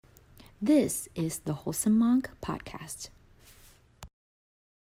This is the Wholesome Monk Podcast.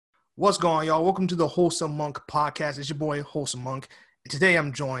 What's going on, y'all? Welcome to the Wholesome Monk Podcast. It's your boy, Wholesome Monk. And today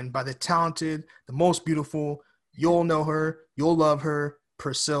I'm joined by the talented, the most beautiful, you'll know her, you'll love her,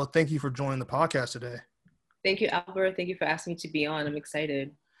 Priscilla. Thank you for joining the podcast today. Thank you, Albert. Thank you for asking me to be on. I'm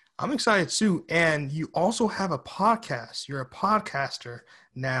excited. I'm excited too. And you also have a podcast. You're a podcaster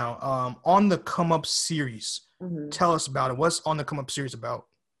now on the Come Up series. Tell us about it. What's on the Come Up series about?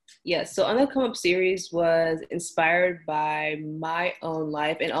 Yes, so On the Come Up series was inspired by my own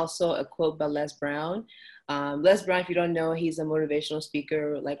life and also a quote by Les Brown. Les Brown, if you don't know, he's a motivational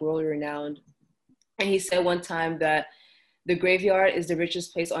speaker, like world renowned. And he said one time that the graveyard is the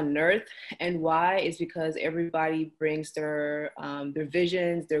richest place on earth. And why is because everybody brings their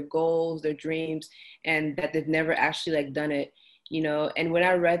visions, their goals, their dreams, and that they've never actually done it. And when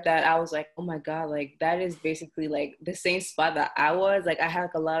I read that, I was like, oh my God, that is basically the same spot that I was. I had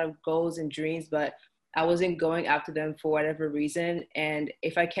a lot of goals and dreams, but I wasn't going after them for whatever reason. And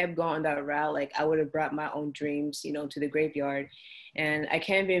if I kept going on that route, I would have brought my own dreams, to the graveyard. And I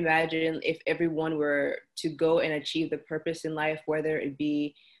can't even imagine if everyone were to go and achieve the purpose in life, whether it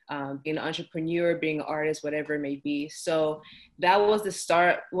be being an entrepreneur, being an artist, whatever it may be. So that was the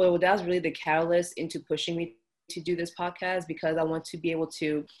start. Well, that was really the catalyst into pushing me to do this podcast, because I want to be able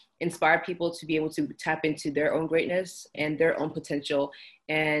to inspire people to be able to tap into their own greatness and their own potential.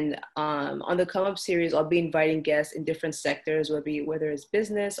 And on the Come Up series, I'll be inviting guests in different sectors, whether it's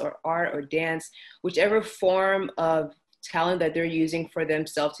business or art or dance, whichever form of talent that they're using for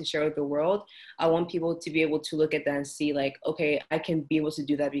themselves to share with the world. I want people to be able to look at that and see okay, I can be able to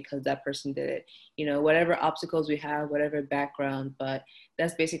do that because that person did it. Whatever obstacles we have, whatever background, but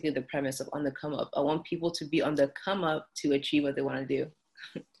that's basically the premise of On the Come Up. I want people to be on the come up to achieve what they want to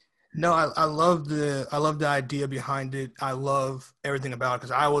do. No, I love the idea behind it. I love everything about it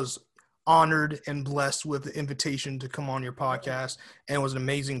because I was honored and blessed with the invitation to come on your podcast, and it was an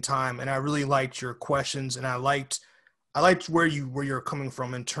amazing time. And I really liked your questions, and I liked where you're coming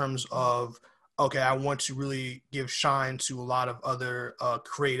from in terms of, okay, I want to really give shine to a lot of other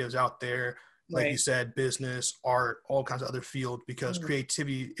creatives out there, like Right. you said, business, art, all kinds of other fields, because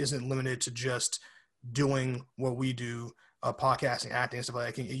creativity isn't limited to just doing what we do, podcasting, acting, and stuff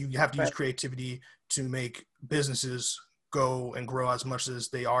like that. You have to use creativity to make businesses go and grow as much as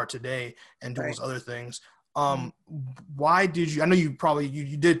they are today and do those other things. Why did you, I know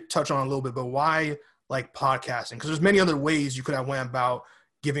you did touch on it a little bit, but why podcasting? Because there's many other ways you could have went about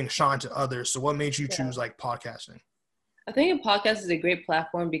giving shine to others. So what made you choose podcasting? I think a podcast is a great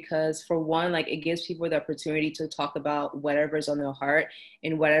platform because, for one, it gives people the opportunity to talk about whatever's on their heart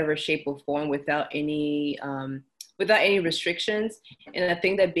in whatever shape or form without any restrictions. And I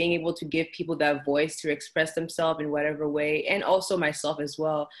think that being able to give people that voice to express themselves in whatever way, and also myself as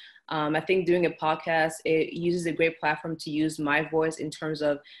well, I think doing a podcast, it uses a great platform to use my voice in terms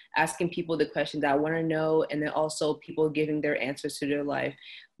of asking people the questions that I want to know, and then also people giving their answers to their life.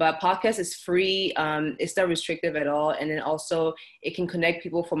 But podcast is free. It's not restrictive at all. And then also it can connect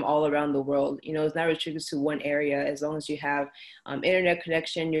people from all around the world. It's not restricted to one area. As long as you have internet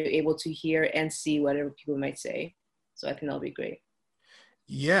connection, you're able to hear and see whatever people might say. So I think that'll be great.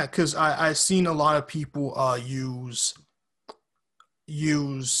 Yeah, because I've seen a lot of people use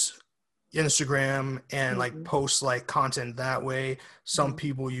Instagram and post content that way. Some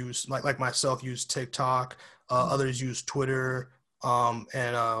people use like myself use TikTok, others use Twitter, and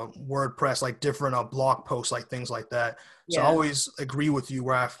WordPress, different blog posts, things like that. So I always agree with you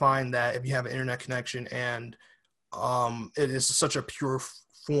where I find that if you have an internet connection and it is such a pure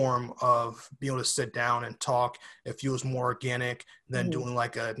form of being able to sit down and talk, it feels more organic than doing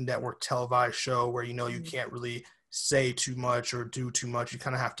a network televised show where you can't really say too much or do too much. You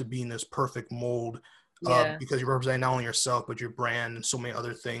kind of have to be in this perfect mold because you're representing not only yourself but your brand and so many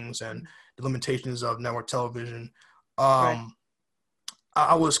other things and the limitations of network television.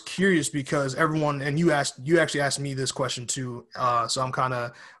 I was curious because everyone, and you actually asked me this question too, so I'm kind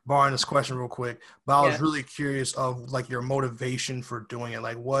of borrowing this question real quick, but I was really curious of your motivation for doing it.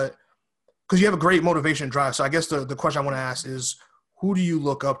 Because you have a great motivation drive. So I guess the question I want to ask is, who do you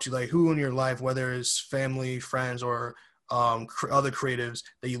look up to? Who in your life, whether it's family, friends, or other creatives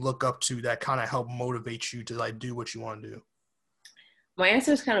that you look up to that kind of help motivate you to do what you want to do? My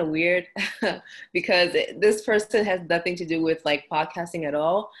answer is kind of weird because this person has nothing to do with podcasting at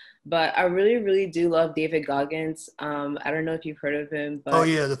all. But I really, really do love David Goggins. I don't know if you've heard of him. But oh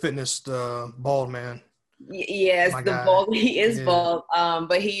yeah, the bald man. Yes, My the guy. bald. He is Yeah. bald.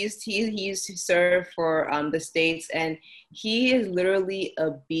 But he used to serve for the States, and he is literally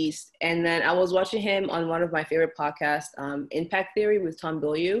a beast. And then I was watching him on one of my favorite podcasts, Impact Theory with Tom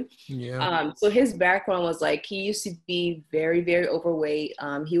Bilyeu. Yeah. So his background was like he used to be very, very overweight.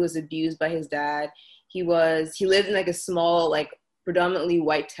 He was abused by his dad. He lived in like a small, like predominantly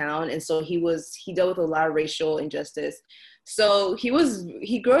white town, and so he dealt with a lot of racial injustice. So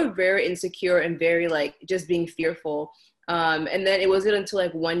he grew up very insecure and very like just being fearful. And then it wasn't until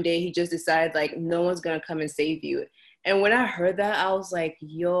like one day he just decided like no one's gonna come and save you. And when I heard that, I was like,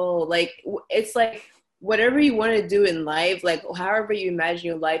 yo, like it's like whatever you want to do in life, like however you imagine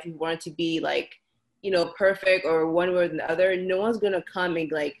your life, you want it to be like, perfect or one way or the other, no one's gonna come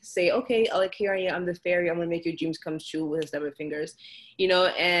and like say, okay, like here I am, I'm the fairy, I'm gonna make your dreams come true with a snap of fingers,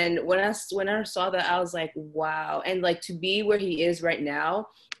 And when I saw that, I was like, wow. And like to be where he is right now,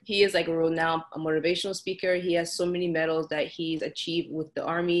 he is like a renowned motivational speaker. He has so many medals that he's achieved with the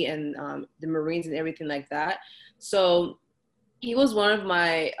Army and the Marines and everything like that. So he was one of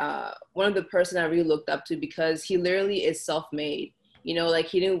the person I really looked up to because he literally is self-made. Like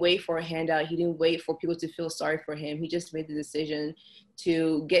he didn't wait for a handout. He didn't wait for people to feel sorry for him. He just made the decision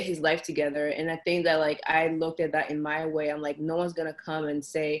to get his life together. And I think that like I looked at that in my way. I'm like, no one's gonna come and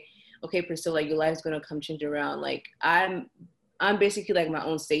say, okay, Priscilla, like your life's gonna come change around. Like I'm basically like my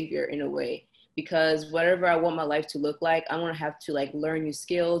own savior in a way because whatever I want my life to look like, I'm gonna have to like learn new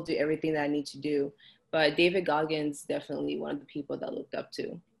skills, do everything that I need to do. But David Goggins definitely one of the people that I looked up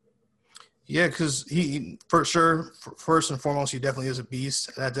to. Yeah, because he for sure, first and foremost, he definitely is a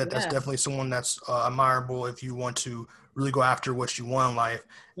beast. That's Yeah. definitely someone that's admirable if you want to really go after what you want in life.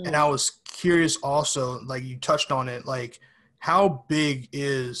 And I Mm. was curious also, like you touched on it, like how big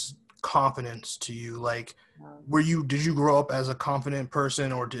is confidence to you? Like, did you grow up as a confident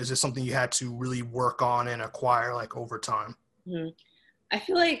person, or is it something you had to really work on and acquire like over time? Mhm. I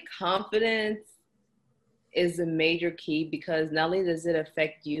feel like confidence is a major key because not only does it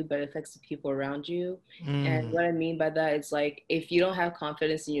affect you, but it affects the people around you. And Mm, what I mean by that is like if you don't have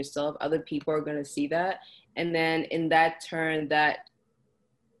confidence in yourself, other people are going to see that, and then in that turn, that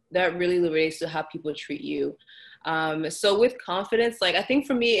really relates to how people treat you. So with confidence, like I think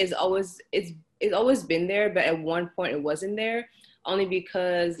for me, it's always been there, but at one point it wasn't there, only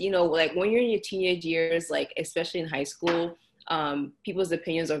because like when you're in your teenage years, like especially in high school, people's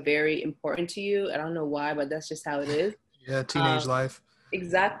opinions are very important to you. I don't know why, but that's just how it is. yeah, teenage Um, life.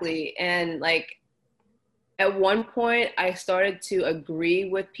 exactly, and like at one point I started to agree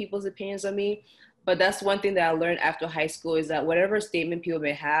with people's opinions on me, but that's one thing that I learned after high school is that whatever statement people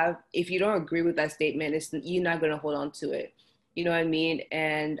may have, if you don't agree with that statement, you're not going to hold on to it. You know what I mean?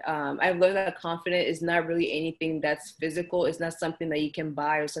 And I've learned that confidence is not really anything that's physical. It's not something that you can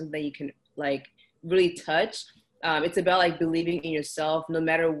buy or something that you can like really touch. It's about like believing in yourself no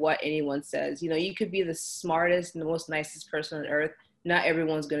matter what anyone says. You could be the smartest and the most nicest person on earth. Not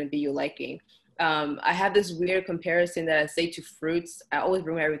everyone's going to be your liking. I have this weird comparison that I say to fruits. I always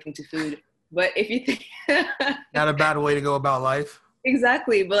bring everything to food. But if you think Not a bad way to go about life.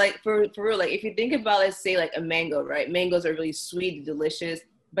 exactly, but like for real, like if you think about let's say like a mango, right? Mangoes are really sweet, delicious,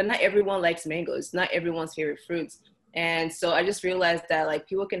 but not everyone likes mangoes. Not everyone's favorite fruits. And so I just realized that like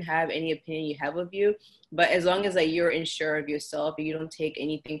people can have any opinion you have of you, but as long as like you're unsure of yourself and you don't take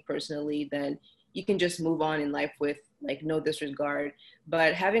anything personally, then you can just move on in life with like no disregard.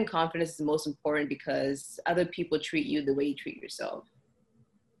 But having confidence is the most important because other people treat you the way you treat yourself.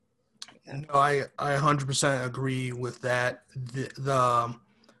 Yeah. No, I 100% agree with that.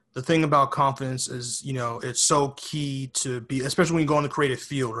 The thing about confidence is, it's so key to be, especially when you go in the creative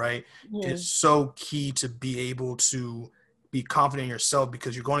field, right? It's Mhm. so key to be able to be confident in yourself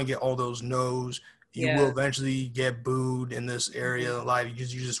because you're going to get all those no's. You will Yeah. eventually get booed in this area of life. You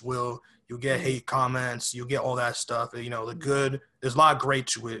just will. You'll get Mhm. hate comments. You'll get all that stuff. The Mhm. good, there's a lot great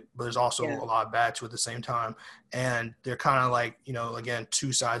to it, but there's also Yeah. a lot bad to it at the same time. And they're kind of like, again,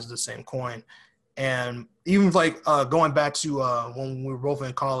 two sides of the same coin. And even like going back to when we were both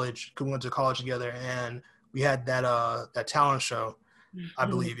in college, we went to college together, and we had that talent show. I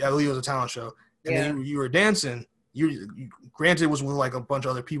believe it was a talent show, and then Yeah. you were dancing. You granted it was with like a bunch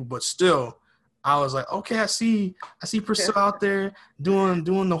of other people, but still, I was like, okay, I see Priscilla out there doing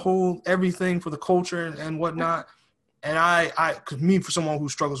the whole everything for the culture and whatnot. And cause me, for someone who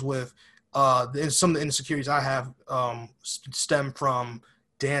struggles with some of the insecurities I have stem from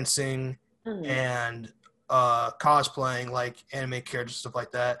dancing Mhm. and cosplaying, like anime characters, stuff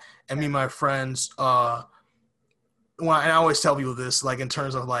like that. And me Yeah. and my friends and I always tell people this, like in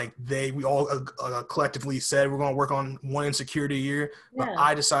terms of like we all collectively said we're going to work on one insecurity a year, but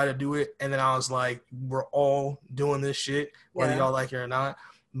I decided to do it. And then I was like, we're all doing this shit, whether y'all like it or not.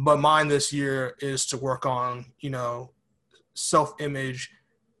 But mine this year is to work on, self-image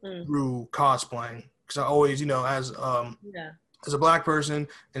through cosplaying. Because I always, as a Black person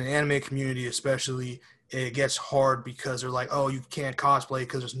in the anime community, especially, it gets hard because they're like, oh, you can't cosplay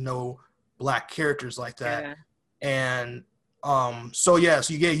because there's no Black characters like that. Yeah. And so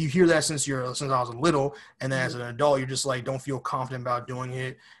you hear that since I was little, and then as an adult you're just like don't feel confident about doing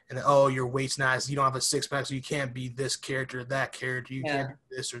it, and then, oh, your weight's not, you don't have a six-pack, so you can't be this character, that character, you can't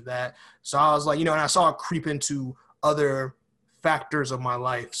be this or that. So I was like, and I saw it creep into other factors of my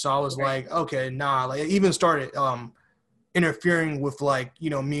life. So I was like, okay, nah. Like it even started interfering with like,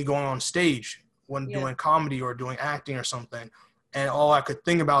 me going on stage when doing comedy or doing acting or something, and all I could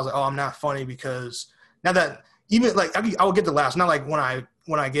think about was like, oh, I'm not funny because now that even like I would get the laughs. Not like when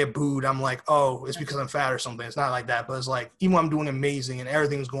I get booed, I'm like, oh, it's because I'm fat or something. It's not like that. But it's like even when I'm doing amazing and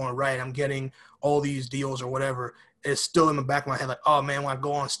everything's going right, I'm getting all these deals or whatever, it's still in the back of my head like, oh man, when I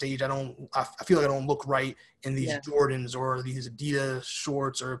go on stage, I feel like I don't look right in these Jordans or these Adidas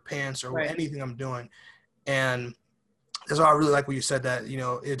shorts or pants or anything I'm doing. And that's why I really like what you said, that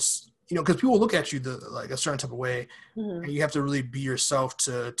it's because people look at you like a certain type of way, and you have to really be yourself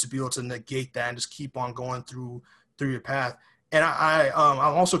to be able to negate that and just keep on going through your path. And I'm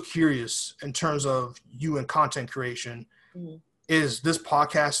also curious in terms of you and content creation, is this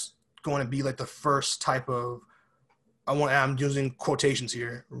podcast going to be like the first type of, I'm using quotations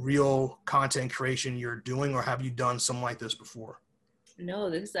here, real content creation you're doing, or have you done something like this before? No,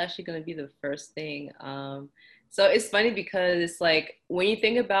 this is actually going to be the first thing. So it's funny because it's like when you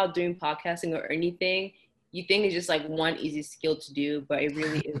think about doing podcasting or anything, you think it's just like one easy skill to do, but it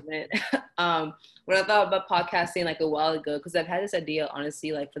really isn't. When I thought about podcasting like a while ago, because I've had this idea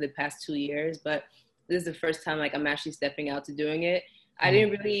honestly like for the past 2 years, but this is the first time like I'm actually stepping out to doing it. I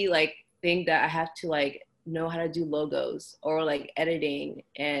didn't really like think that I have to like know how to do logos or like editing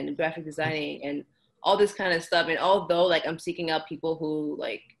and graphic designing and all this kind of stuff. And although like I'm seeking out people who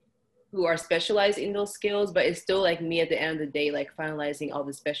are specialized in those skills, but it's still like me at the end of the day, like finalizing all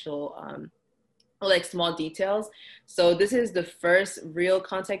the special, or like small details. So this is the first real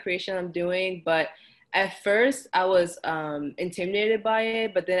content creation I'm doing. But at first I was intimidated by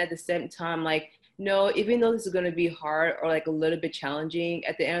it. But then at the same time, like, no, even though this is going to be hard or like a little bit challenging,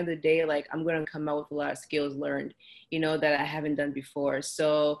 at the end of the day, like I'm going to come out with a lot of skills learned, that I haven't done before.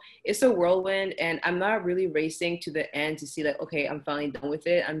 So it's a whirlwind, and I'm not really racing to the end to see like, okay, I'm finally done with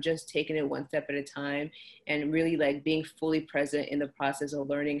it. I'm just taking it one step at a time and really like being fully present in the process of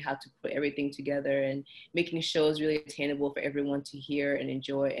learning how to put everything together and making shows really attainable for everyone to hear and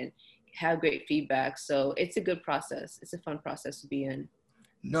enjoy and have great feedback. So it's a good process. It's a fun process to be in.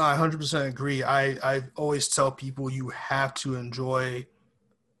 No, I 100% agree. I always tell people you have to enjoy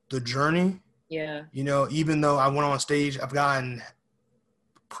the journey. Yeah. Even though I went on stage, I've gotten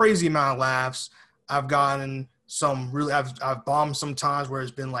crazy amount of laughs. I've gotten some really, I've bombed sometimes where it's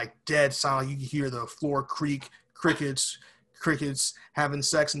been like dead silent. You can hear the floor creak, crickets having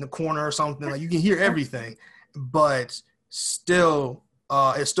sex in the corner or something. Like you can hear everything, but still,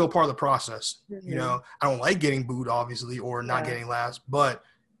 it's still part of the process. I don't like getting booed, obviously, or not getting laughs, but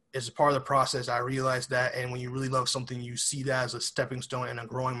it's a part of the process. I realized that. And when you really love something, you see that as a stepping stone and a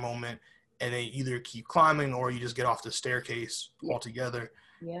growing moment, and they either keep climbing or you just get off the staircase altogether.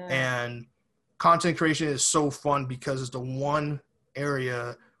 Yeah. And content creation is so fun because it's the one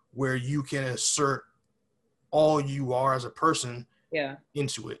area where you can assert all you are as a person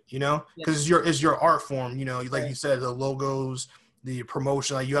into it, because it's your art form, like you said, the logos, the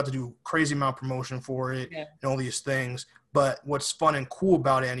promotion, like you have to do crazy amount of promotion for it and all these things. But what's fun and cool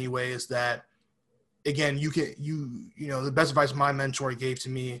about it anyway is that, again, the best advice my mentor gave to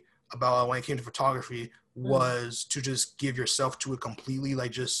me about when it came to photography was to just give yourself to it completely.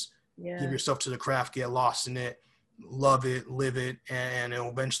 Like just give yourself to the craft, get lost in it, love it, live it, and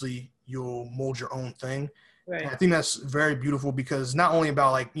eventually you'll mold your own thing. Right. I think that's very beautiful because it's not only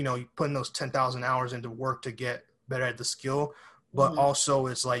about like, putting those 10,000 hours into work to get better at the skill, but also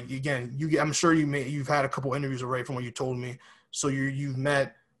it's like, again, I'm sure you've had a couple interviews already from what you told me. So you've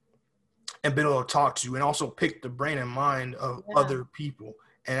met and been able to talk to and also pick the brain and mind of other people.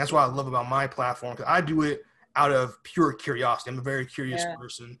 And that's what I love about my platform, because I do it out of pure curiosity. I'm a very curious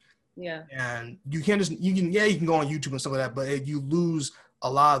person. Yeah. And you can go on YouTube and stuff like that, but you lose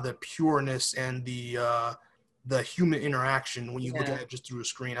a lot of the pureness and the human interaction when you look at it just through a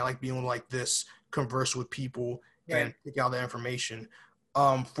screen. I like being able to like this converse with people and pick out the information.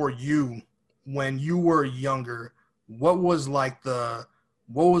 For you, when you were younger, what was like the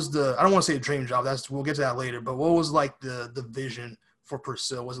I don't want to say a dream job, we'll get to that later, but what was like the vision for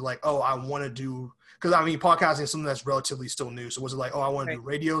Priscilla? Was it like, oh, I want to do, because I mean podcasting is something that's relatively still new, so was it like, oh, I want to do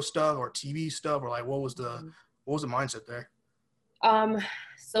radio stuff or TV stuff, or like what was the mindset there?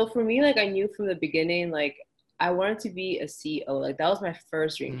 So for me, like I knew from the beginning, like I wanted to be a CEO. Like that was my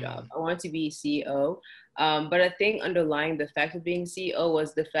first dream job. I wanted to be CEO. But I think underlying the fact of being CEO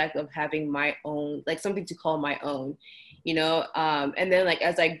was the fact of having my own, like something to call my own, you know? And then like,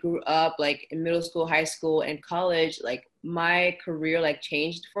 as I grew up, like in middle school, high school, and college, like my career like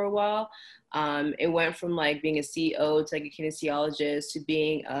changed for a while. It went from like being a CEO to like a kinesiologist to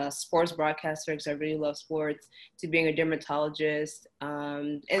being a sports broadcaster, because I really love sports, to being a dermatologist,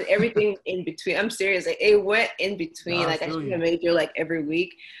 and everything in between. I'm serious. Like, it went in between. Like I should have major like every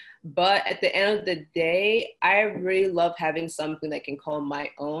week. But at the end of the day, I really love having something that can call my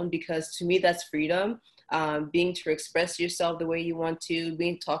own, because to me, that's freedom. Being to express yourself the way you want to,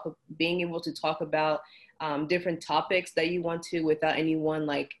 being able to talk about different topics that you want to without anyone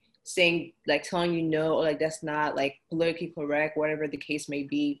like saying, like telling you no, or like that's not like politically correct, whatever the case may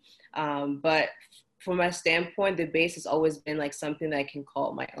be. But from my standpoint, the base has always been like something that I can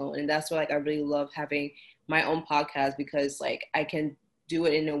call my own. And that's why like I really love having my own podcast, because like I can do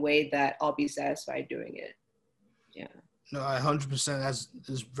it in a way that I'll be satisfied doing it. Yeah. No, 100%. That's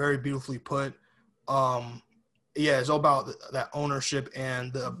very beautifully put. Yeah, it's all about that ownership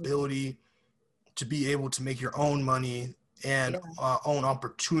and the ability to be able to make your own money and own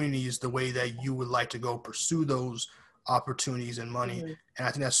opportunities the way that you would like to go pursue those opportunities and money. And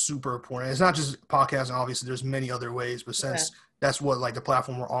I think that's super important. It's not just podcasting, obviously there's many other ways, but since that's what like the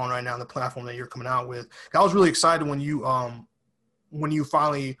platform we're on right now, the platform that you're coming out with, I was really excited when you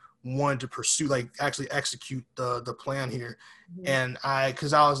finally wanted to pursue, like actually execute the plan here. And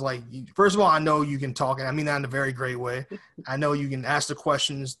because I was like, first of all, I know you can talk, and I mean that in a very great way. I know you can ask the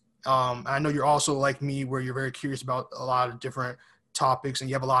questions. I know you're also like me, where you're very curious about a lot of different topics, and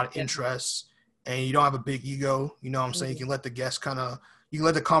you have a lot of interests, and you don't have a big ego. You know what I'm saying? You can let the guests you can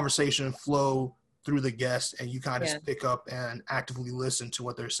let the conversation flow through the guests, and you kind of just pick up and actively listen to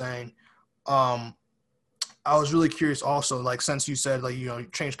what they're saying. I was really curious also, like, since you said, like, you know, you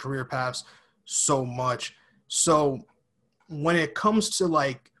changed career paths so much. So when it comes to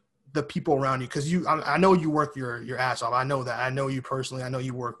like the people around you, because I know you work your ass off. I know that. I know you personally. I know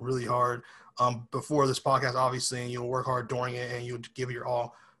you work really hard before this podcast, obviously, and you'll work hard during it, and you'll give it your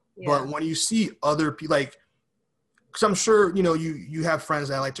all. But when you see other people, like, because I'm sure, you know, you have friends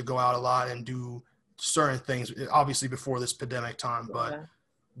that like to go out a lot and do certain things, obviously before this pandemic time, but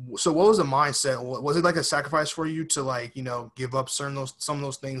so what was the mindset? Was it like a sacrifice for you to, like, you know, give up some of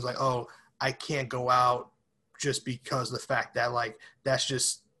those things, like, oh, I can't go out just because the fact that like that's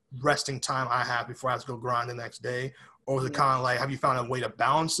just resting time I have before I have to go grind the next day? Or was it kind of like, have you found a way to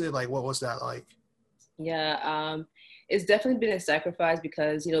balance it? Like, what was that like? It's definitely been a sacrifice,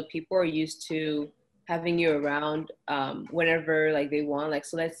 because, you know, people are used to having you around whenever like they want. Like,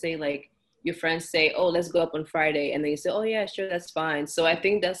 so let's say like your friends say, oh, let's go up on Friday. And then you say, oh yeah, sure, that's fine. So I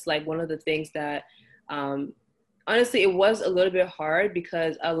think that's like one of the things that, honestly, it was a little bit hard,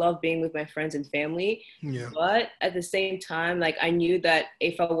 because I love being with my friends and family. But at the same time, like I knew that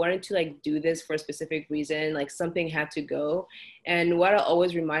if I wanted to like do this for a specific reason, like something had to go. And what I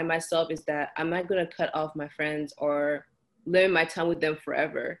always remind myself is that I'm not going to cut off my friends or limit my time with them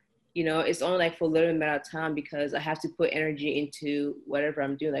forever. You know, it's only like for a little amount of time, because I have to put energy into whatever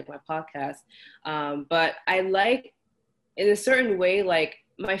I'm doing, like my podcast. But I like, in a certain way, like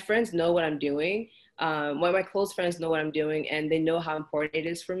my friends know what I'm doing. My close friends know what I'm doing, and they know how important it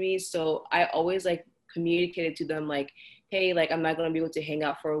is for me. So I always like communicated to them like, hey, like I'm not going to be able to hang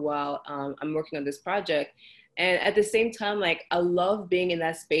out for a while. I'm working on this project. And at the same time, like I love being in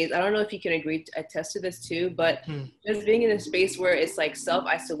that space. I don't know if you can attest to this too, but just being in a space where it's like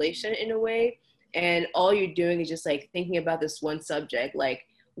self-isolation in a way. And all you're doing is just like thinking about this one subject, like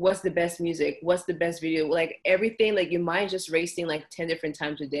what's the best music? What's the best video? Like everything, like your mind's just racing like 10 different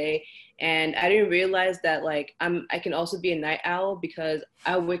times a day. And I didn't realize that like I can also be a night owl, because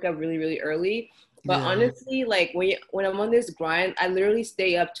I wake up really, really early. But honestly, like when I'm on this grind, I literally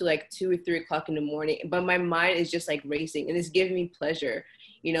stay up to like 2 or 3 o'clock in the morning, but my mind is just like racing, and it's giving me pleasure,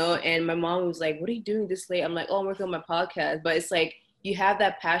 you know? And my mom was like, what are you doing this late? I'm like, oh, I'm working on my podcast. But it's like, you have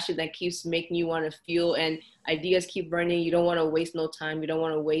that passion that keeps making you want to feel, and ideas keep running. You don't want to waste no time. You don't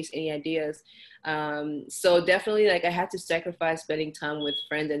want to waste any ideas. So definitely like I had to sacrifice spending time with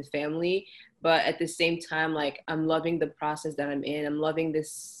friends and family, but at the same time, like I'm loving the process that I'm in. I'm loving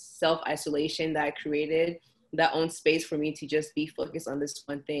this self-isolation that I created. that own space for me to just be focused on this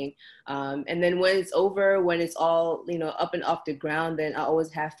one thing. And then when it's over, when it's all, you know, up and off the ground, then I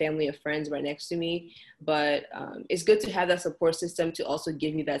always have family or friends right next to me. But it's good to have that support system to also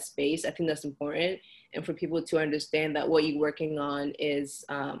give you that space. I think that's important. And for people to understand that what you're working on is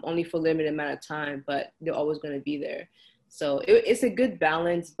only for a limited amount of time, but they're always going to be there. So it's a good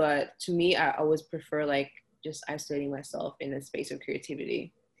balance. But to me, I always prefer like just isolating myself in a space of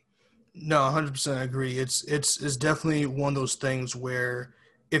creativity. No, 100% agree. It's definitely one of those things where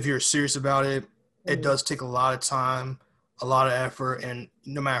if you're serious about it, it does take a lot of time, a lot of effort, and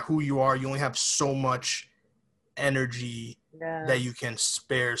no matter who you are, you only have so much energy that you can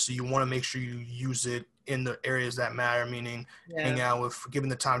spare. So you want to make sure you use it in the areas that matter, meaning hang out with, giving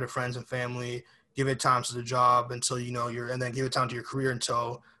the time to friends and family, give it time to the job until, you know, and then give it time to your career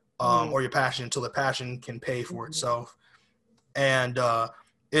until, or your passion until the passion can pay for itself. And,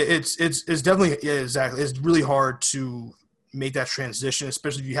 it's definitely, yeah, exactly. It's really hard to make that transition,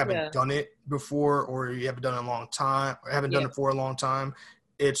 especially if you haven't done it before, or you haven't done it in a long time, or haven't done it for a long time.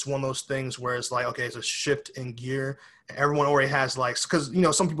 It's one of those things where it's like, okay, it's a shift in gear. And everyone already has like, because, you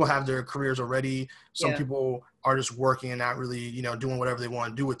know, some people have their careers already. Some people are just working and not really, you know, doing whatever they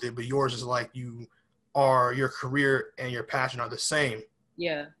want to do with it. But yours is like your career and your passion are the same.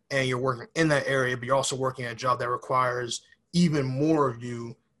 Yeah. And you're working in that area, but you're also working a job that requires even more of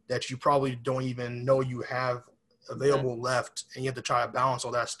you that you probably don't even know you have available left, and you have to try to balance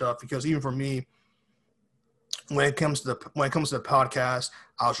all that stuff. Because even for me, when it comes to the podcast,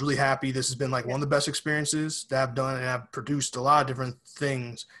 I was really happy. This has been like one of the best experiences that I've done, and I've produced a lot of different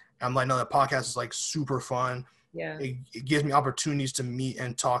things. I'm like, no, the podcast is like super fun. Yeah, it gives me opportunities to meet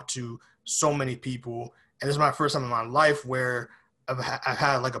and talk to so many people, and this is my first time in my life where I've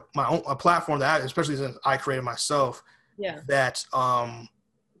had like my own platform that, especially since I created myself, that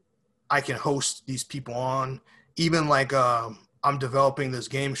I can host these people on. Even like I'm developing this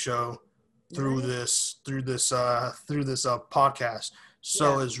game show through this podcast.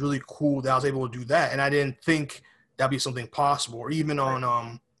 So it's really cool that I was able to do that, and I didn't think that'd be something possible. Or even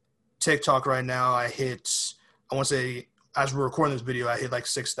on TikTok right now, I want to say, as we're recording this video, I hit like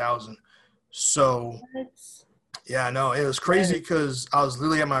 6,000. So yeah, no, it was crazy because I was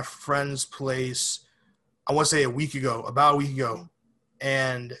literally at my friend's place, I want to say about a week ago,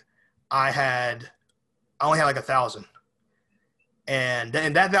 and I only had like 1,000, and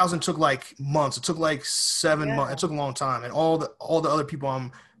that 1,000 took like months. It took like 7 months. It took a long time, and all the other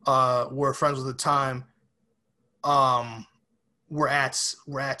people were friends with at the time, were at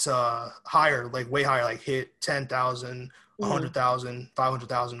higher, like way higher, like hit 10,000, 100,000,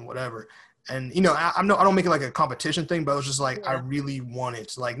 500,000, whatever. And you know, I don't make it like a competition thing, but it was just like I really wanted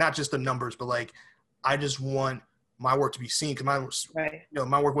to, like, not just the numbers, but like I just want my work to be seen, because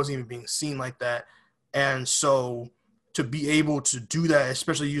my work wasn't even being seen like that. And so to be able to do that,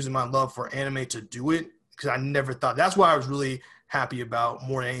 especially using my love for anime to do it, because I never thought, that's why I was really happy about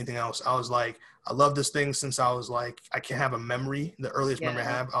more than anything else. I was like, I love this thing since I was like, I can have a memory, the earliest memory I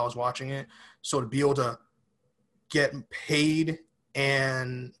have, I was watching it. So to be able to get paid /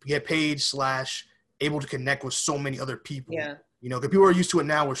 able to connect with so many other people. You know, because people are used to it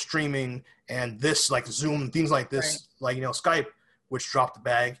now with streaming and this, like Zoom and things like this, like, you know, Skype, which dropped the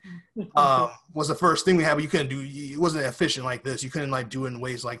bag, was the first thing we had, but you couldn't do, it wasn't efficient like this. You couldn't like do it in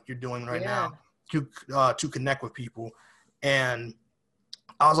ways like you're doing right now to connect with people. And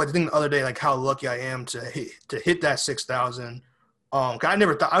I was like thinking the other day, like how lucky I am to hit that 6,000. Cause I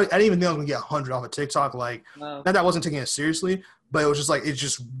never thought, I didn't even think I was gonna get 100 off of TikTok. Like, not that I wasn't taking it seriously, but it was just like, it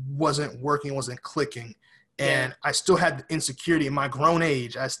just wasn't working, wasn't clicking. And I still had the insecurity in my grown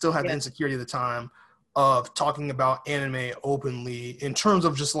age. I still had the insecurity at the time of talking about anime openly in terms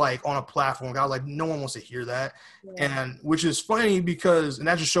of just like on a platform. I was like, no one wants to hear that. And which is funny because, and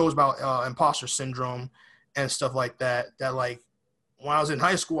that just shows about imposter syndrome and stuff like that, that like when I was in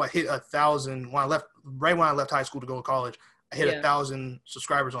high school, I hit 1,000 when I left high school to go to college. I hit 1,000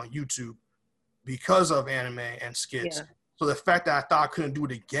 subscribers on YouTube because of anime and skits. So the fact that I thought I couldn't do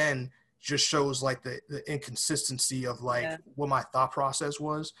it again just shows like the inconsistency of like what my thought process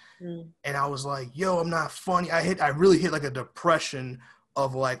was. And I was like, yo, I'm not funny. I really hit like a depression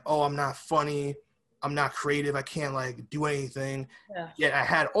of like, oh, I'm not funny. I'm not creative. I can't like do anything. Yet I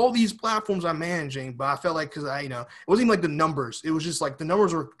had all these platforms I'm managing, but I felt like, cause it wasn't even like the numbers. It was just like the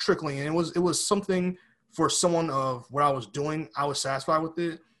numbers were trickling, and it was something for someone of what I was doing. I was satisfied with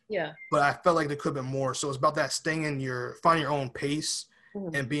it. But I felt like there could have been more. So it's about that staying in finding your own pace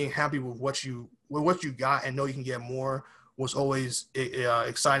and being happy with what you got and know you can get more was always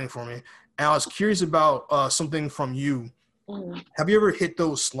exciting for me. And I was curious about something from you. Have you ever hit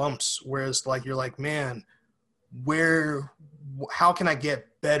those slumps where it's like, you're like, man, how can I get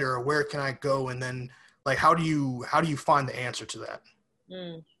better? Where can I go? And then like, how do you find the answer to that?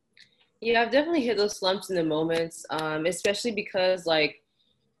 Yeah, I've definitely hit those slumps in the moments, especially because like,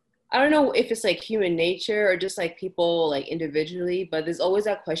 I don't know if it's like human nature or just like people like individually, but there's always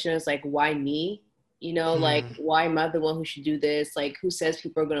that question is like, why me? You know, like, why am I the one who should do this? Like, who says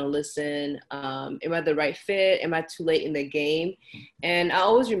people are going to listen? Am I the right fit? Am I too late in the game? And I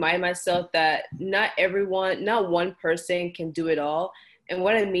always remind myself that not one person can do it all. And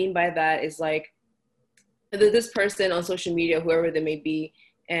what I mean by that is like, this person on social media, whoever they may be,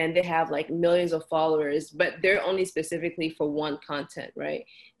 and they have like millions of followers, but they're only specifically for one content, right?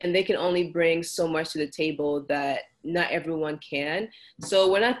 And they can only bring so much to the table that not everyone can. So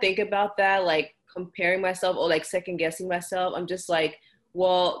when I think about that, like comparing myself or like second guessing myself, I'm just like,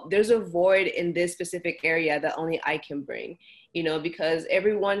 well, there's a void in this specific area that only I can bring, you know, because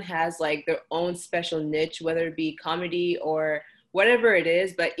everyone has like their own special niche, whether it be comedy or whatever it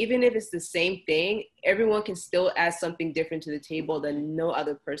is. But even if it's the same thing, everyone can still add something different to the table that no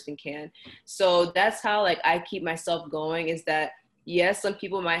other person can. So that's how like I keep myself going, is that yes, some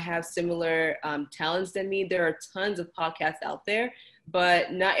people might have similar talents than me. There are tons of podcasts out there,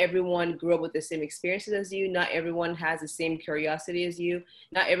 but not everyone grew up with the same experiences as you. Not everyone has the same curiosity as you.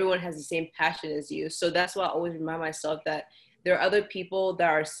 Not everyone has the same passion as you. So that's why I always remind myself that there are other people that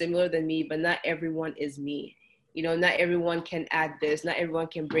are similar than me, but not everyone is me. You know, not everyone can add this, not everyone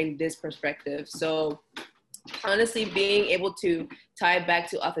can bring this perspective. So honestly, being able to tie it back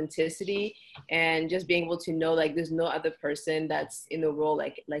to authenticity and just being able to know like there's no other person that's in the role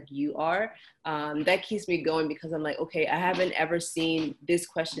like you are, that keeps me going, because I'm like, okay, I haven't ever seen this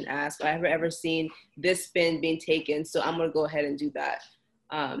question asked, or I haven't ever seen this spin being taken, so I'm gonna go ahead and do that.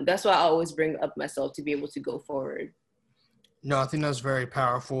 That's why I always bring up myself to be able to go forward. No, I think that's very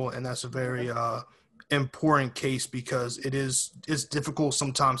powerful, and that's a very important case, because it's difficult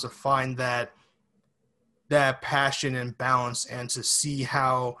sometimes to find that passion and balance, and to see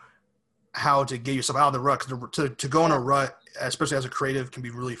how to get yourself out of the rut. 'Cause to go in a rut, especially as a creative, can be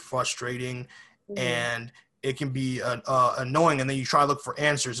really frustrating, and it can be annoying. And then you try to look for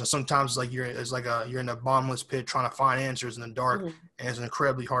answers, and sometimes like you're in a bottomless pit trying to find answers in the dark, and it's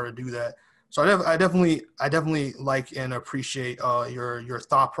incredibly hard to do that. So I definitely like and appreciate your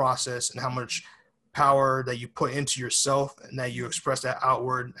thought process, and how much power that you put into yourself, and that you express that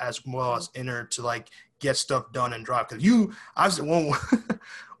outward as well as inner, to like get stuff done and drive. Because when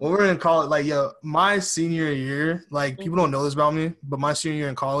we're in college, like, my senior year, like, people don't know this about me, but my senior year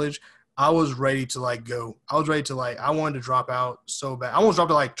in college, I was ready to like go. I was ready to like, I wanted to drop out so bad. I almost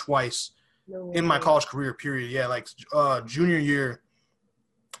dropped out like twice in my college career period. Yeah, like junior year,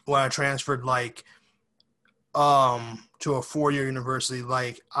 when I transferred like to a 4-year university,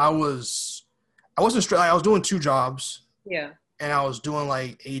 like I wasn't straight. Like, I was doing 2 jobs. Yeah. And I was doing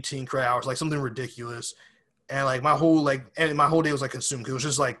like 18 credit hours, like something ridiculous. And like my whole day was like consumed. It was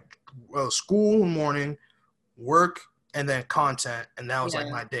just like school in the morning, work, and then content. And that was like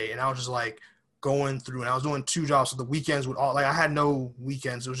my day. And I was just like going through, and I was doing 2 jobs. So the weekends would all, like, I had no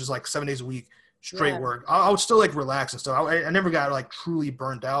weekends. It was just like 7 days a week, straight work. I would still like relax and stuff. I never got like truly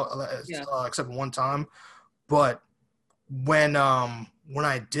burnt out, except one time. But when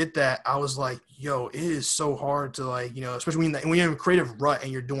I did that, I was like, yo, it is so hard to like, you know, especially when you're in a creative rut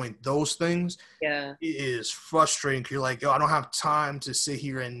and you're doing those things. Yeah, it is frustrating, because you're like, yo, I don't have time to sit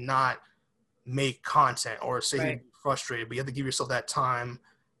here and not make content, or sit here and be frustrated. But you have to give yourself that time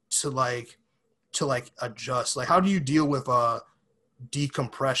to adjust. Like, how do you deal with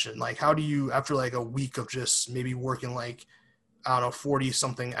decompression? Like, how do you, after like a week of just maybe working like, I don't know, 40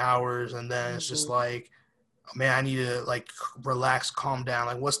 something hours, and then it's just like, man, I need to like relax, calm down.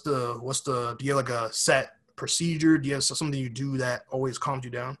 Like, do you have like a set procedure? Do you have something you do that always calms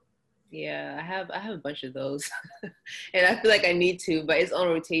you down? Yeah, I have a bunch of those. And I feel like I need to, but it's on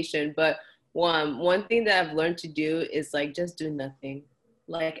rotation. But one thing that I've learned to do is like just do nothing.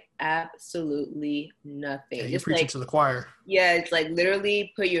 Like absolutely nothing. Yeah, you're preaching to the choir. Yeah, it's like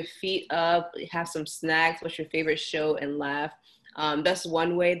literally put your feet up, have some snacks, what's your favorite show, and laugh. That's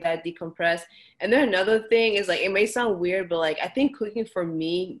one way that I decompress. And then another thing is like, it may sound weird, but like I think cooking for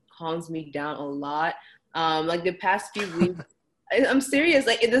me calms me down a lot. Like the past few weeks, I'm serious.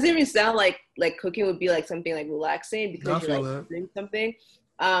 Like, it doesn't even sound like cooking would be like something like relaxing, because you're like doing something.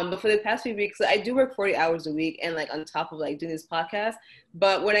 But for the past few weeks, I do work 40 hours a week, and like on top of like doing this podcast.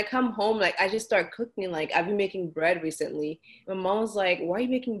 But when I come home, like I just start cooking. Like, I've been making bread recently. My mom was like, "Why are you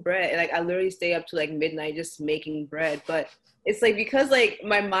making bread?" And like I literally stay up to like midnight just making bread. But it's like, because like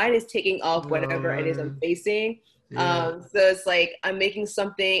my mind is taking off whatever it is I'm facing. Yeah. So it's like I'm making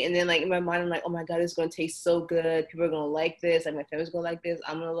something, and then like in my mind, I'm like, oh my god, it's gonna taste so good. People are gonna like this. Like my family's gonna like this.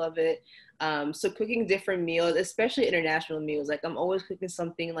 I'm gonna love it. So cooking different meals, especially international meals. Like I'm always cooking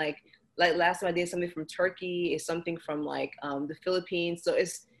something like last time I did something from Turkey. It's something from like the Philippines. So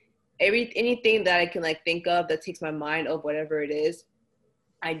it's anything that I can like think of that takes my mind of whatever it is,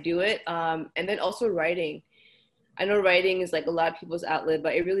 I do it. And then also writing. I know writing is like a lot of people's outlet,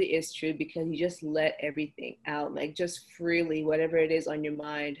 but it really is true because you just let everything out, like just freely, whatever it is on your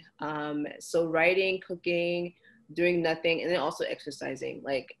mind. So writing, cooking, doing nothing, and then also exercising.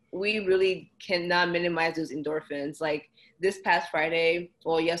 Like we really cannot minimize those endorphins. Like this past Friday,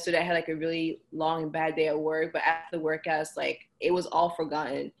 well, yesterday I had like a really long and bad day at work, but after the workouts, like it was all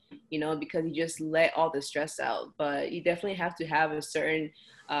forgotten, because you just let all the stress out. But you definitely have to have a certain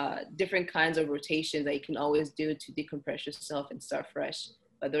different kinds of rotations that you can always do to decompress yourself and start fresh.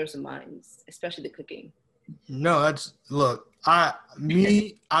 But those are mine, especially the cooking. No, I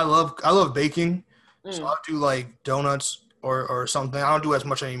love baking. So I'll do like donuts or something. I don't do as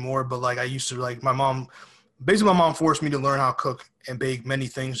much anymore, but like I used to, like my mom forced me to learn how to cook and bake many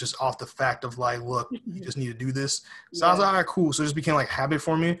things just off the fact of like, look, you just need to do this. So I was like, all right, cool. So it just became like habit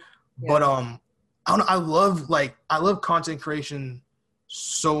for me. Yeah. But I don't know, I love content creation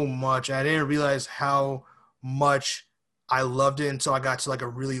so much. I didn't realize how much I loved it until I got to like a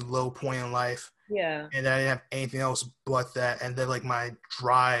really low point in life. Yeah. And I didn't have anything else but that. And then like my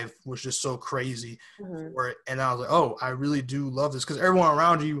drive was just so crazy for it. And I was like, oh, I really do love this. Because everyone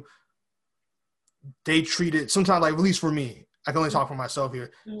around you, they treat it sometimes, like at least for me, I can only talk for myself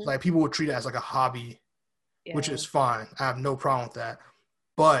here. Like people would treat it as like a hobby, which is fine. I have no problem with that.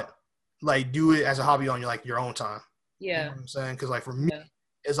 But like do it as a hobby on your own time. Yeah. You know what I'm saying? Because like for me,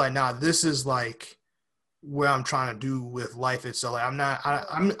 it's like, nah, this is like where I'm trying to do with life itself. Like I'm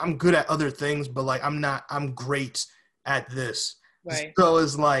good at other things, but like I'm great at this. Right. So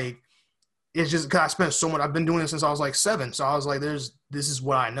it's like, it's just because I spent so much, I've been doing it since I was like 7. So I was like, this is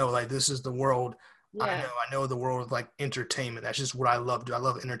what I know. Like this is the world. I know the world of like entertainment. That's just what I love. I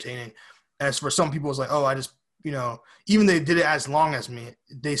love entertaining. As for some people, it's like, oh, I just, even they did it as long as me,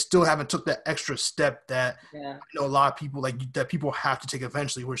 they still haven't took that extra step that I know a lot of people like that people have to take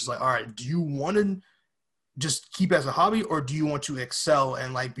eventually, which is like, all right, do you want to just keep it as a hobby, or do you want to excel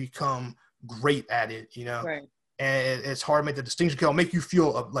and like become great at it? Right. And it's hard to make the distinction. It'll make you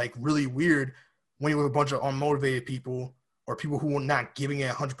feel like really weird when you're with a bunch of unmotivated people or people who are not giving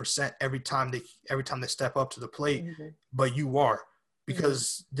it 100% every time they step up to the plate, but you are,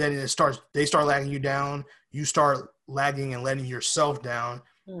 because then they start lagging you down. You start lagging and letting yourself down,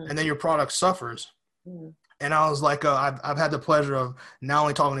 and then your product suffers. And I was like, I've had the pleasure of not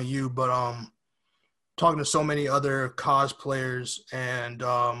only talking to you, but talking to so many other cosplayers and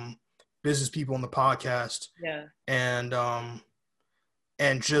business people on the podcast. Yeah. And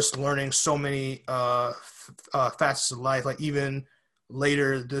just learning so many facets of life. Like even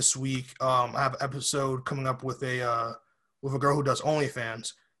later this week, I have an episode coming up with a girl who does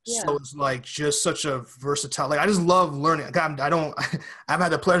OnlyFans. Yeah. So it's like just such a versatile. Like I just love learning. God, I haven't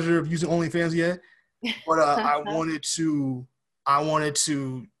had the pleasure of using OnlyFans yet, but I wanted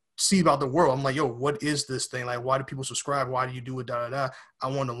to see about the world. I'm like, yo, what is this thing? Like, why do people subscribe? Why do you do it? I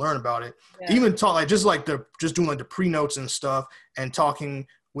wanted to learn about it. Yeah. Even talk like just doing like the pre-notes and stuff and talking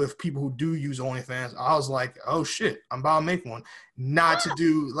with people who do use OnlyFans. I was like, oh shit, I'm about to make one. Not to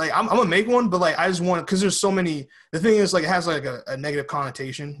do like I'm gonna make one, but like I just want, because there's so many. The thing is, like, it has like a negative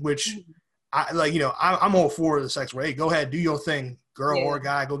connotation, which I like. I'm all for the sex work. Hey, go ahead, do your thing, girl or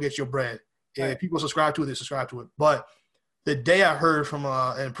guy. Go get your bread. If people subscribe to it, they subscribe to it. But the day I heard from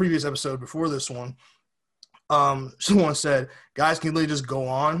in a previous episode before this one, someone said, guys can literally just go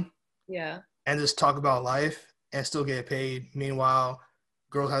on and just talk about life and still get paid. Meanwhile,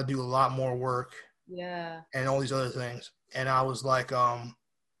 girls have to do a lot more work and all these other things. And I was like,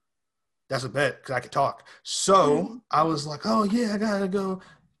 that's a bet, because I could talk. So I was like, oh, yeah, I got to go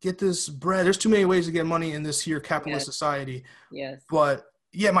get this bread. There's too many ways to get money in this here capitalist society. Yes. But,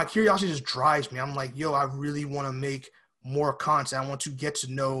 yeah, my curiosity just drives me. I'm like, yo, I really want to make more content. I want to get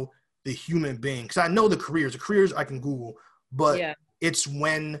to know the human being, because I know the careers I can Google, but it's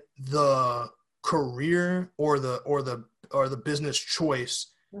when the career or the business choice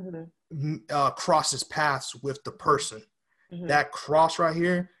crosses paths with the person. That cross right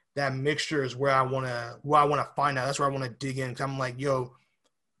here, that mixture is where I want to find out. That's where I want to dig in. 'Cause I'm like, yo,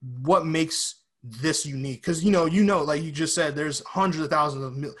 what makes this unique? Because like you just said, there's hundreds of thousands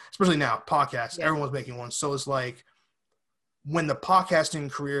of, especially now, podcasts. Everyone's making one. So it's like, when the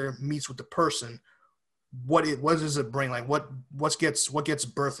podcasting career meets with the person, what does it bring? Like what gets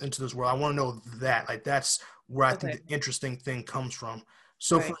birthed into this world? I want to know that. Like that's where I think the interesting thing comes from.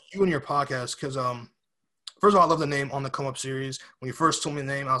 So for you and your podcast, because first of all, I love the name On the Come Up series. When you first told me the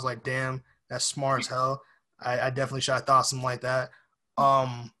name, I was like, damn, that's smart as hell. I definitely should have thought something like that.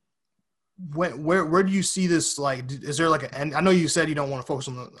 Where do you see this? Like, is there like an end? I know you said you don't want to focus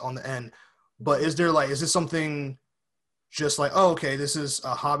on the end, but is this something just like, oh, okay, this is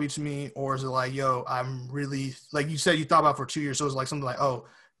a hobby to me, or is it like, yo, I'm really, like you said, you thought about it for 2 years, so it's like something like, oh,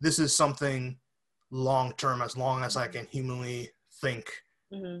 this is something long term, as long as I can humanly think.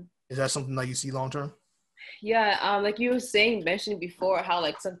 Mm-hmm. Is that something that you see long term? Yeah, like you were mentioned before, how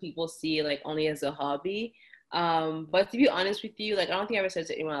like some people see it like only as a hobby. But to be honest with you, like I don't think I ever said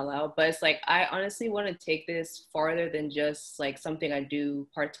to anyone out loud, but it's like I honestly want to take this farther than just like something I do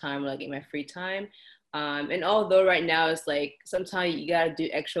part-time, like in my free time. And although right now it's like sometimes you gotta do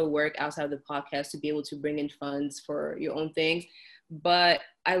extra work outside of the podcast to be able to bring in funds for your own things, but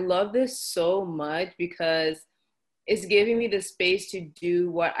I love this so much because it's giving me the space to do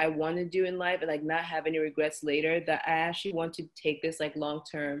what I want to do in life and like not have any regrets later, that I actually want to take this like long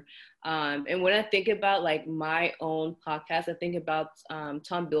term. And when I think about like my own podcast, I think about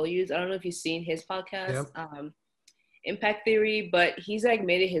Tom Bilyeu's. I don't know if you've seen his podcast, Impact Theory, but he's like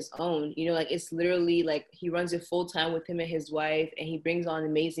made it his own. You know, like it's literally like he runs it full time with him and his wife, and he brings on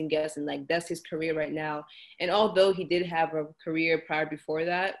amazing guests, and like that's his career right now. And although he did have a career prior before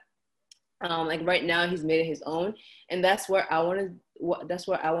that, like right now he's made it his own, and that's where I want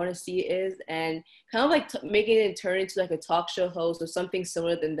to see it is, and kind of like making it turn into like a talk show host or something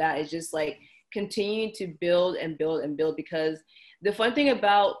similar than that. Is just like continuing to build and build and build, because the fun thing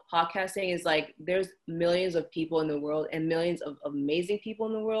about podcasting is like there's millions of people in the world and millions of amazing people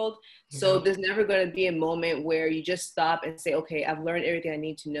in the world. So there's never going to be a moment where you just stop and say, okay, I've learned everything I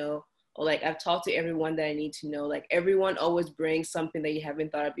need to know, or like I've talked to everyone that I need to know. Like everyone always brings something that you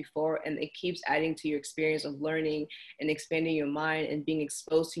haven't thought of before, and it keeps adding to your experience of learning and expanding your mind and being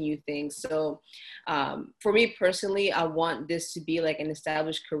exposed to new things. So for me personally, I want this to be like an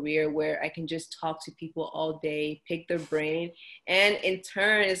established career where I can just talk to people all day, pick their brain, and in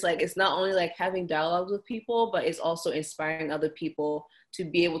turn it's like it's not only like having dialogues with people, but it's also inspiring other people to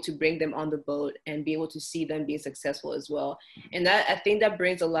be able to bring them on the boat and be able to see them be successful as well. And that, I think that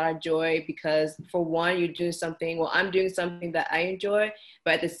brings a lot of joy, because for one, you're doing something, well, I'm doing something that I enjoy,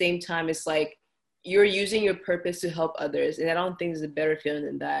 but at the same time, it's like you're using your purpose to help others. And I don't think there's a better feeling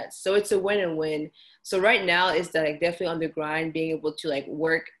than that. So it's a win and win. So right now it's that like definitely on the grind, being able to like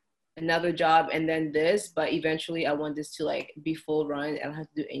work another job and then this, but eventually I want this to like be full run. I don't have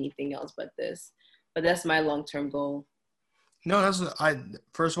to do anything else but this, but that's my long-term goal. No,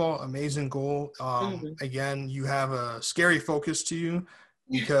 first of all, amazing goal. Again, you have a scary focus to you,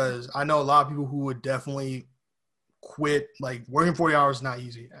 because I know a lot of people who would definitely quit. Like working 40 hours is not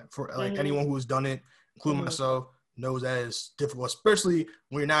easy for like anyone who has done it, including myself, knows that is difficult, especially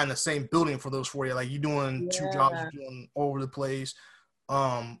when you're not in the same building for those 40. Like you're doing two jobs, you're doing all over the place.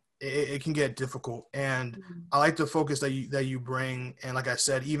 It can get difficult, and I like the focus that you bring. And like I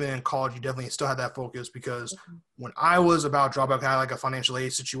said, even in college, you definitely still had that focus, because when I was about to drop out, kind of like a financial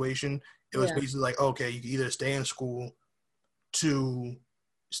aid situation, it was basically like, okay, you can either stay in school to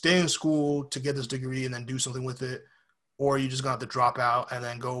get this degree and then do something with it, or you just gonna have to drop out and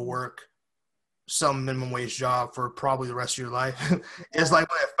then go work some minimum wage job for probably the rest of your life. It's like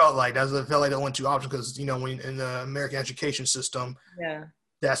what it felt like. It felt like the only two options, because when in the American education system,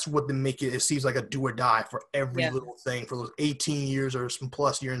 that's what they make it. It seems like a do or die for every little thing. For those 18 years or some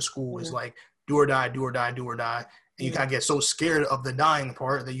plus year in school, is like do or die, do or die, do or die. And you kind of get so scared of the dying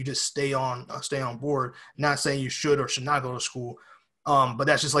part that you just stay on board. Not saying you should or should not go to school, but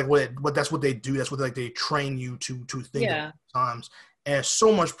that's just like that's what they do. That's what they train you to think of times. And it's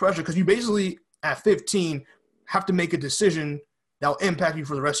so much pressure, because you basically at 15 have to make a decision that will impact you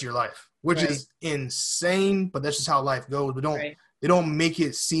for the rest of your life, which is insane. But that's just how life goes. But they don't make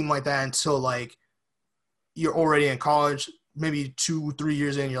it seem like that until like you're already in college, maybe 2-3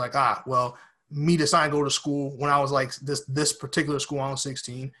 years in. You're like, well, me deciding to go to school when I was like this particular school, I was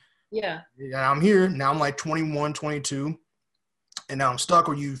 16. Yeah. And I'm here now. I'm like 21, 22, and now I'm stuck.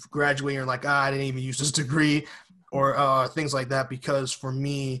 Or you've graduated, and you're like, I didn't even use this degree, or things like that. Because for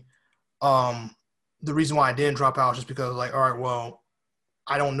me, the reason why I didn't drop out was just because like, all right, well,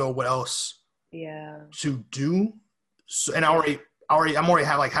 I don't know what else to do. So, and I'm already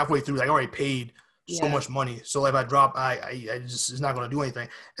halfway through. Like I already paid so much money. So like if I drop, I just, it's not going to do anything.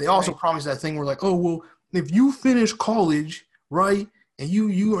 And they also promised that thing where like, oh, well, if you finish college, right, and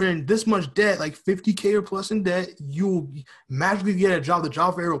you are in this much debt, like $50K or plus in debt, you'll magically get a job. The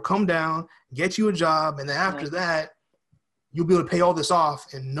job fair will come down, get you a job. And then after that, you'll be able to pay all this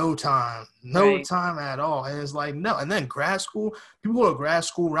off in no time Right. at all. And it's like, no. And then grad school, people go to grad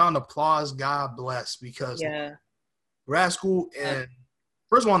school, round of applause, God bless, because Yeah. grad school and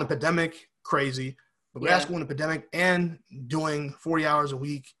first of all, in the pandemic, crazy, but grad Yeah. school in the pandemic and doing 40 hours a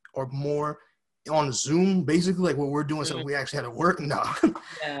week or more on Zoom, basically like what we're doing, so we actually had to work. No,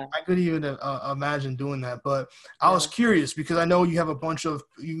 Yeah. I couldn't even imagine doing that. But I was Yeah. curious because I know you have a bunch of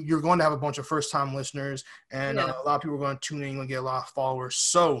you're going to have a bunch of first time listeners, and Yeah. a lot of people are going to tune in and get a lot of followers.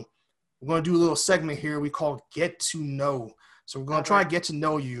 So we're going to do a little segment here we call Get to Know. So we're going to try to get to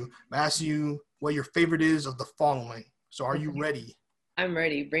know you. I ask you what your favorite is of the following. So are you ready? I'm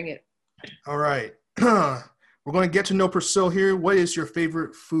ready. Bring it. All right. We're going to get to know Priscilla here. What is your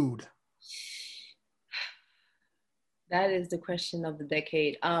favorite food? That is the question of the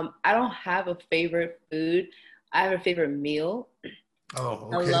decade. I don't have a favorite food. I have a favorite meal. Oh,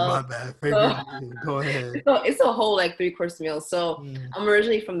 I okay. love My bad. Favorite food. Go ahead. it's a whole like 3-course meal. So I'm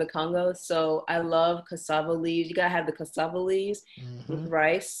originally from the Congo, so I love cassava leaves. You gotta have the cassava leaves with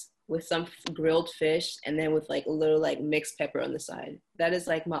rice, with some grilled fish, and then with like a little like mixed pepper on the side. That is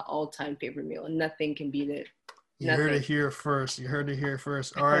like my all-time favorite meal. Nothing can beat it. You heard it here first.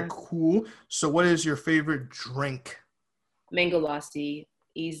 All right, cool. So what is your favorite drink? Mango lassi,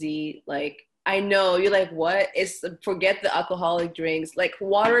 easy. Like I know you're like, what? It's forget the alcoholic drinks. Like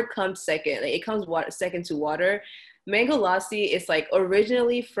water comes second. Like it comes second to water. Mango lassi is like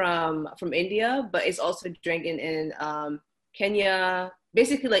originally from India, but it's also drinking in Kenya,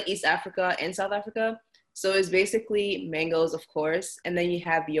 basically like East Africa and South Africa. So it's basically mangoes, of course, and then you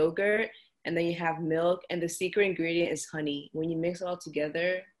have yogurt, and then you have milk, and the secret ingredient is honey. When you mix it all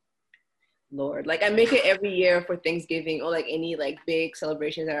together, Lord, like I make it every year for Thanksgiving or like any like big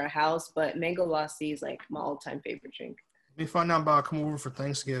celebrations at our house. But mango lassi is like my all-time favorite drink. Let me find out about come over for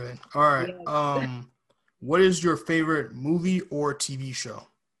Thanksgiving. All right. Yes. What is your favorite movie or TV show?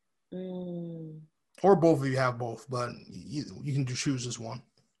 Or both if you have both, but you can choose this one.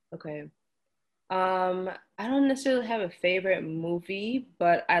 Okay. I don't necessarily have a favorite movie,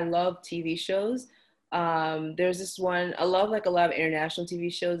 but I love TV shows. There's this one, I love like a lot of international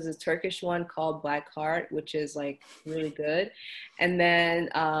TV shows. There's a Turkish one called Black Heart, which is like really good. And then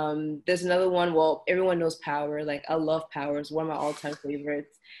there's another one, well, everyone knows Power. Like I love Power. It's one of my all-time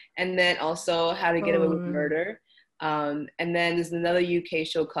favorites. And then also How to Get Away with Murder. And then there's another UK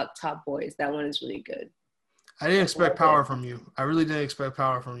show called Top Boys. That one is really good. I didn't expect Power from you. I really didn't expect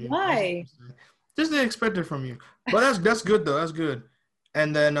Power from you. Why? Just didn't expect it from you. But that's good though. That's good.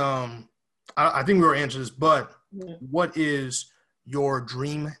 And then I think we were answering this, but what is your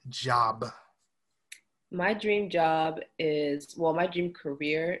dream job? My dream job is, well, my dream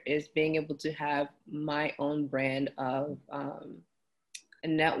career is being able to have my own brand of a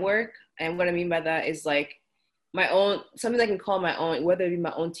network. And what I mean by that is like my own, something I can call my own, whether it be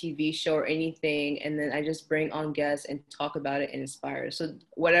my own TV show or anything. And then I just bring on guests and talk about it and inspire. So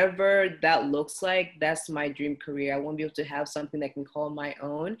whatever that looks like, that's my dream career. I want to be able to have something that I can call my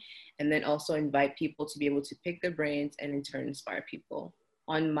own, and then also invite people to be able to pick their brains and in turn inspire people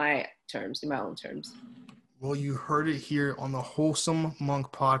on my terms, in my own terms. Well, you heard it here on the Wholesome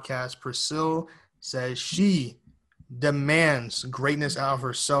Monk podcast. Priscilla says she demands greatness out of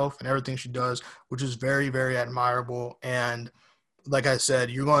herself and everything she does, which is very, very admirable. And like I said,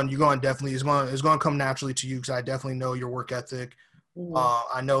 you're going definitely, it's going to come naturally to you, because I definitely know your work ethic.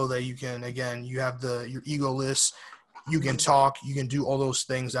 I know that you can, again, you have your ego list, you can talk, you can do all those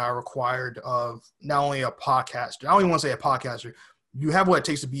things that are required of not only a podcaster. I don't even want to say a podcaster. You have what it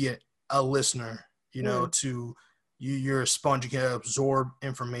takes to be a listener, you know, you're a sponge, you can absorb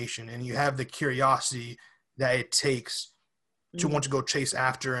information, and you have the curiosity that it takes to want to go chase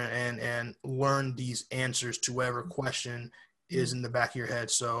after and learn these answers to whatever question is in the back of your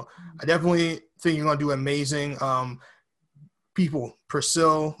head. So I definitely think you're going to do amazing. People,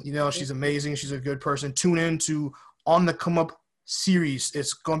 Priscilla, you know, she's amazing. She's a good person. Tune in to On the Come Up series.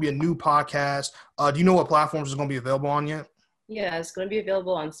 It's going to be a new podcast. Do you know what platforms it's going to be available on yet? Yeah, it's going to be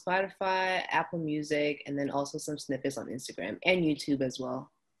available on Spotify, Apple Music, and then also some snippets on Instagram and YouTube as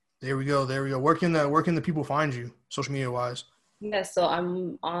well. There we go. Where can the people find you, social media wise? Yeah, so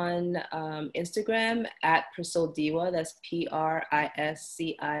I'm on Instagram at PriscillDiwa. That's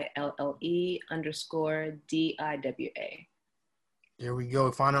PriscilleE_DIWA. There we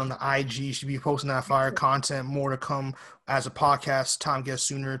go. Find her on the IG. She'll be posting that fire content. More to come as a podcast. Time gets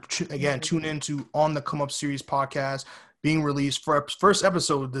sooner. Again, tune in to On the Come Up series podcast being released for first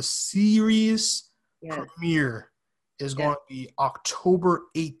episode of the series premiere is going to be October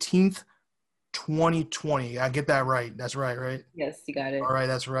 18th, 2020. I get that right. That's right? Yes, you got it. All right,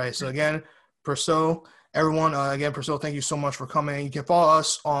 that's right. So again, Priscilla, Everyone, again, Priscilla, thank you so much for coming. You can follow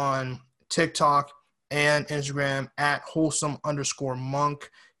us on TikTok and Instagram at wholesome_monk.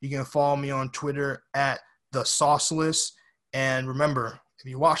 You can follow me on Twitter at the Sauceless. And remember, if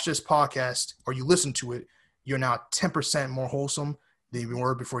you watch this podcast or you listen to it, you're now 10% more wholesome than you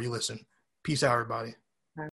were before you listen. Peace out, everybody.